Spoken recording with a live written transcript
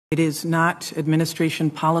It is not administration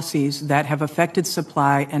policies that have affected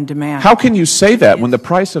supply and demand. How can you say that when the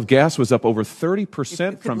price of gas was up over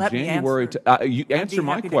 30% from January to... you answer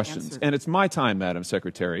my questions, and it's my time, Madam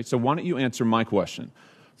Secretary, so why don't you answer my question?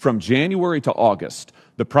 From January to August,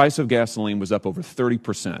 the price of gasoline was up over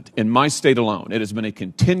 30%. In my state alone, it has been a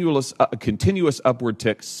continuous upward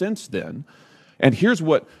tick since then. And here's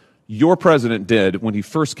what your president did when he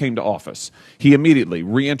first came to office. He immediately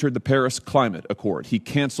re-entered the Paris Climate Accord. He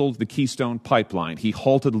canceled the Keystone Pipeline. He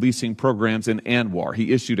halted leasing programs in ANWR.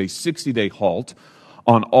 He issued a 60-day halt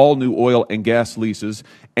on all new oil and gas leases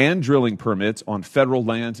and drilling permits on federal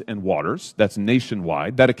lands and waters. That's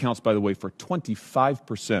nationwide. That accounts, by the way, for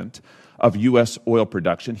 25% of U.S. oil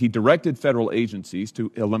production. He directed federal agencies to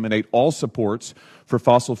eliminate all supports for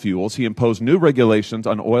fossil fuels. He imposed new regulations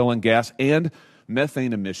on oil and gas and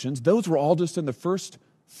methane emissions. Those were all just in the first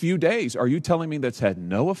few days. Are you telling me that's had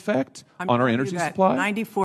no effect on our energy supply? 94